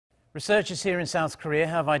Researchers here in South Korea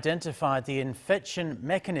have identified the infection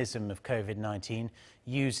mechanism of COVID-19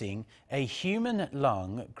 using a human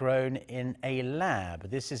lung grown in a lab.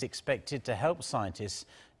 This is expected to help scientists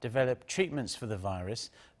develop treatments for the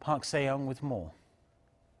virus. Park Se-young with more.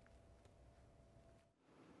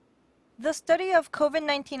 The study of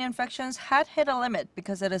COVID-19 infections had hit a limit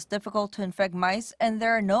because it is difficult to infect mice and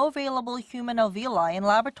there are no available human alveoli in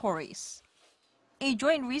laboratories. A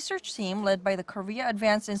joint research team led by the Korea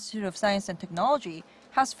Advanced Institute of Science and Technology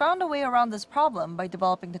has found a way around this problem by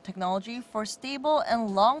developing the technology for stable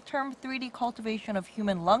and long-term 3D cultivation of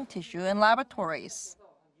human lung tissue in laboratories.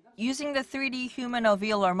 Using the 3D human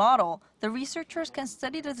alveolar model, the researchers can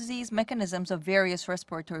study the disease mechanisms of various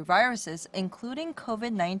respiratory viruses, including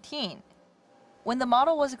COVID-19. When the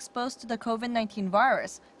model was exposed to the COVID-19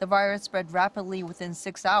 virus, the virus spread rapidly within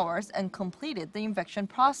 6 hours and completed the infection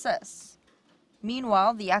process.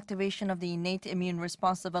 Meanwhile, the activation of the innate immune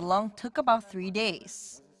response of a lung took about 3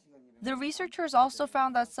 days. The researchers also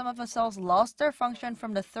found that some of the cells lost their function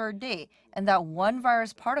from the third day, and that one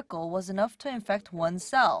virus particle was enough to infect one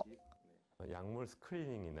cell.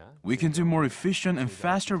 We can do more efficient and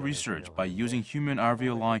faster research by using human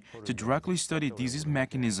alveoli to directly study disease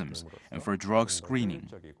mechanisms and for drug screening.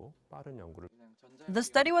 The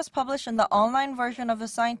study was published in the online version of the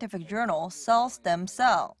scientific journal Cell Stem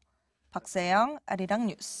Cell. Park Se-young, Arirang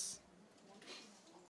News.